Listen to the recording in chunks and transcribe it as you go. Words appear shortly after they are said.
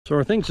So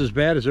are things as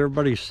bad as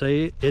everybody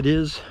say it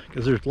is?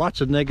 Because there's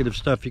lots of negative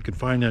stuff you can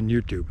find on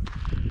YouTube.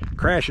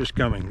 Crash is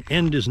coming.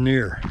 End is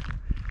near.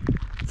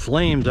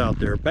 Flames out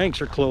there.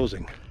 Banks are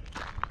closing.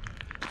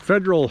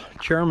 Federal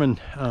chairman,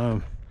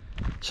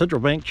 central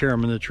bank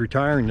chairman that's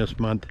retiring this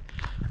month,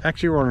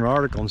 actually wrote an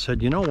article and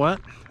said, you know what?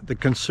 The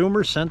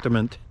consumer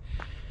sentiment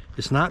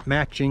is not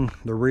matching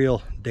the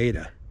real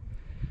data.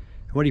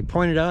 And what he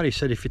pointed out, he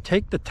said, if you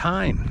take the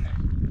time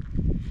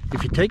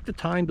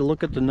to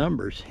look at the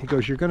numbers, he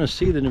goes, you're going to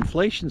see that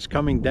inflation's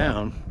coming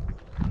down,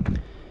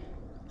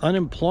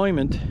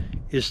 unemployment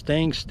is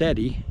staying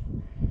steady,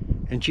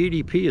 and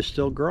GDP is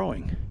still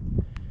growing.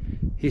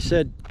 He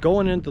said,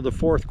 going into the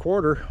fourth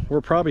quarter, we're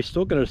probably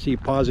still going to see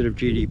positive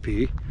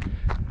GDP,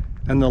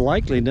 and the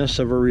likeliness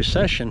of a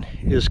recession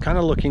is kind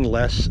of looking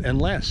less and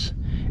less.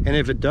 And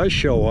if it does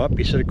show up,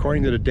 he said,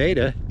 according to the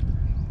data,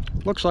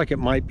 looks like it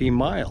might be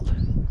mild.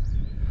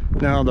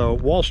 Now, the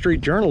Wall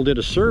Street Journal did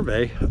a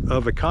survey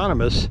of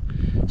economists.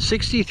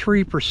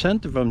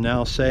 63% of them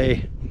now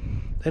say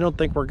they don't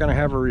think we're going to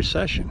have a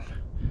recession.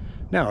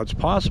 Now, it's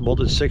possible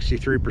that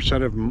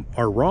 63% of them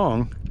are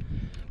wrong,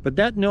 but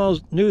that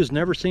news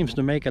never seems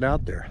to make it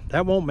out there.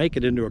 That won't make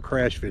it into a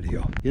crash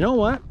video. You know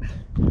what?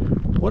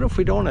 What if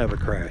we don't have a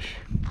crash?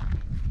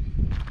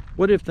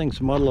 What if things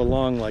muddle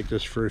along like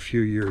this for a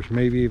few years,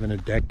 maybe even a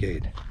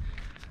decade?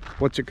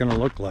 What's it going to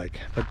look like?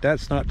 But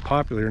that's not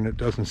popular and it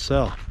doesn't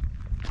sell.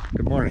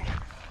 Good morning.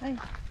 Hi.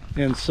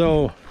 And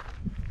so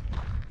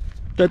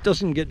that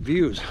doesn't get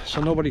views, so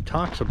nobody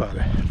talks about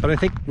it. But I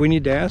think we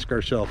need to ask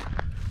ourselves,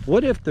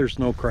 what if there's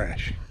no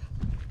crash?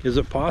 Is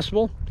it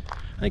possible?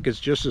 I think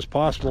it's just as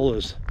possible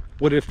as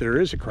what if there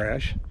is a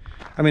crash.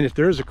 I mean, if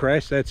there is a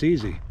crash, that's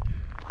easy.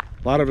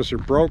 A lot of us are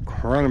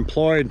broke, or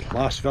unemployed,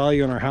 lost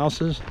value in our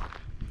houses.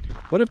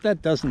 What if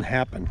that doesn't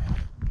happen?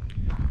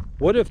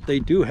 What if they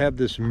do have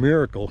this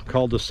miracle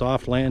called a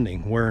soft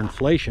landing, where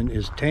inflation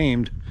is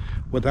tamed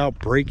without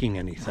breaking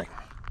anything?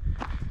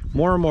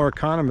 More and more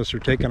economists are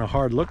taking a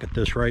hard look at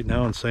this right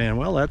now and saying,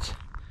 well, that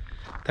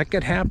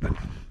could happen.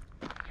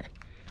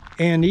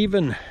 And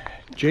even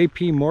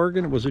JP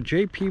Morgan, was it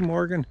JP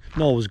Morgan?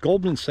 No, it was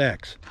Goldman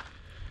Sachs.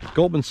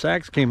 Goldman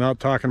Sachs came out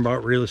talking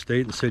about real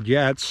estate and said,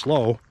 yeah, it's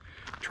slow.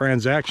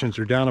 Transactions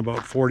are down about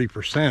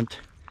 40%.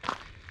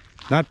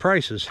 Not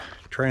prices,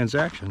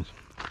 transactions.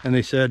 And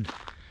they said,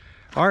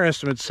 our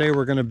estimates say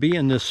we're going to be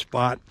in this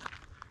spot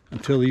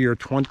until the year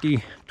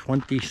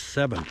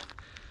 2027.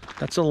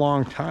 That's a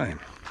long time.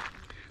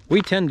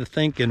 We tend to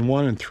think in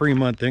 1 and 3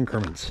 month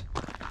increments.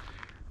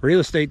 Real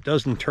estate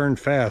doesn't turn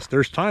fast.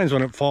 There's times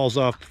when it falls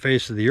off the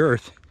face of the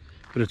earth,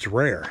 but it's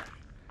rare.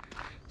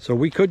 So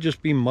we could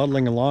just be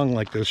muddling along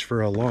like this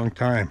for a long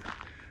time.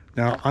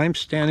 Now, I'm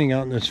standing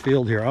out in this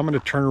field here. I'm going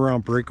to turn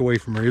around, break away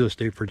from real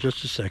estate for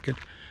just a second.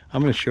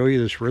 I'm going to show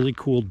you this really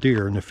cool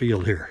deer in the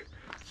field here.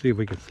 See if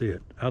we can see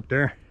it. Out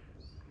there.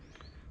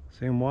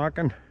 See him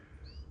walking?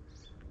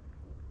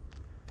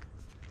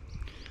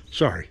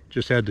 Sorry,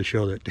 just had to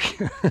show that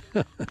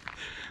to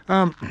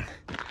you.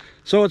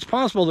 So it's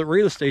possible that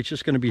real estate's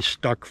just going to be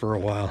stuck for a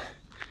while.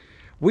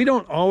 We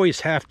don't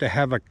always have to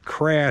have a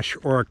crash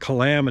or a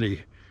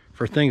calamity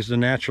for things to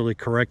naturally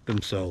correct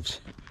themselves.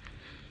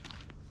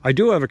 I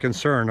do have a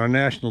concern on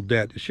national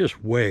debt. It's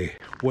just way,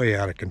 way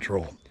out of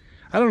control.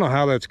 I don't know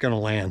how that's going to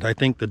land. I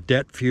think the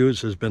debt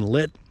fuse has been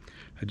lit.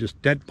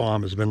 Debt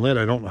bomb has been lit.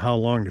 I don't know how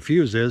long the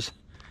fuse is.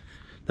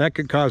 That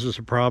could cause us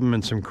a problem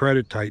and some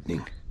credit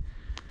tightening.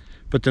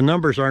 But the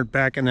numbers aren't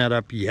backing that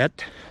up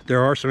yet.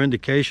 There are some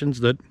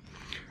indications that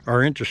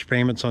our interest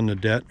payments on the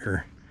debt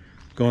are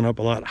going up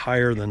a lot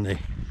higher than they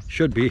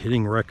should be,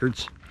 hitting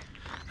records.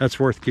 That's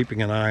worth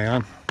keeping an eye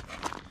on.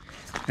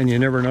 And you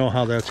never know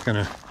how that's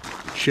going to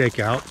shake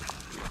out.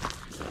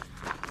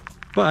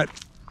 But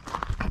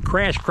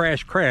crash,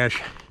 crash,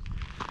 crash.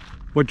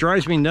 What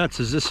drives me nuts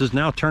is this has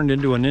now turned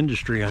into an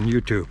industry on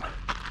YouTube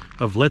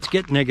of let's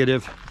get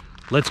negative,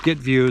 let's get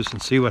views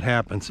and see what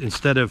happens,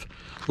 instead of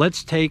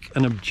let's take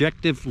an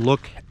objective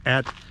look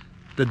at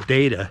the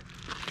data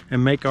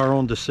and make our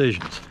own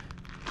decisions.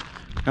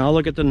 Now I'll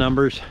look at the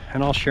numbers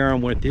and I'll share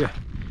them with you,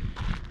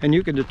 and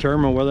you can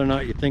determine whether or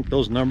not you think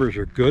those numbers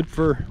are good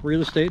for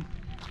real estate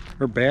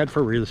or bad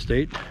for real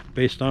estate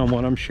based on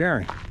what I'm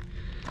sharing.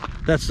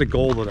 That's the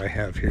goal that I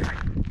have here.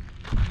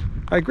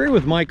 I agree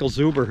with Michael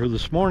Zuber, who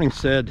this morning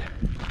said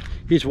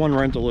he's one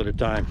rental at a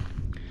time.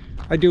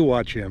 I do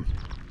watch him.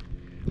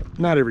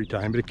 Not every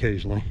time, but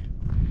occasionally.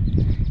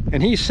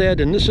 And he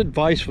said, and this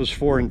advice was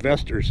for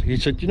investors, he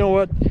said, you know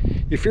what?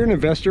 If you're an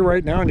investor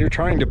right now and you're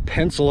trying to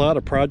pencil out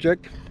a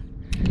project,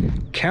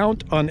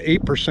 count on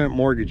 8%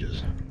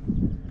 mortgages.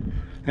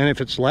 And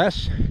if it's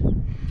less,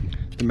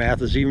 the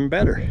math is even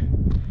better.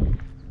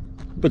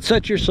 But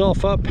set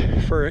yourself up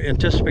for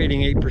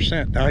anticipating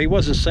 8%. Now, he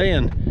wasn't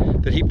saying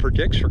that he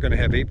predicts we're going to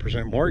have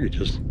 8%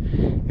 mortgages.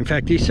 In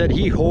fact, he said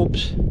he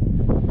hopes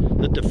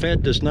that the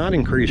Fed does not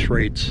increase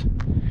rates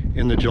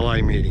in the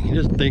July meeting. He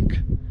doesn't think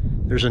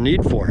there's a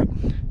need for it.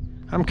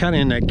 I'm kind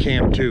of in that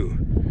camp too.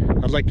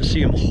 I'd like to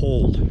see him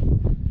hold.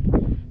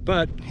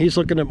 But he's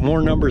looking at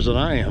more numbers than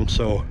I am,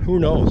 so who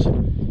knows?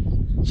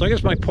 So I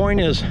guess my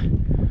point is,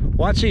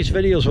 watch these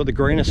videos with a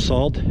grain of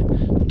salt.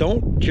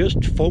 Don't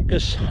just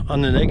focus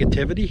on the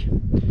negativity.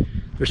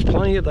 There's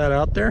plenty of that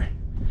out there.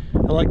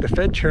 And like the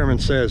Fed chairman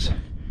says,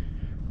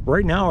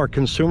 right now our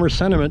consumer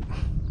sentiment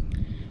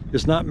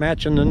is not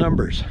matching the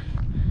numbers.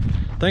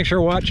 Thanks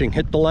for watching.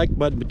 Hit the like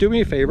button, but do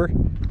me a favor,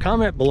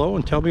 comment below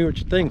and tell me what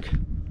you think.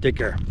 Take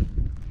care.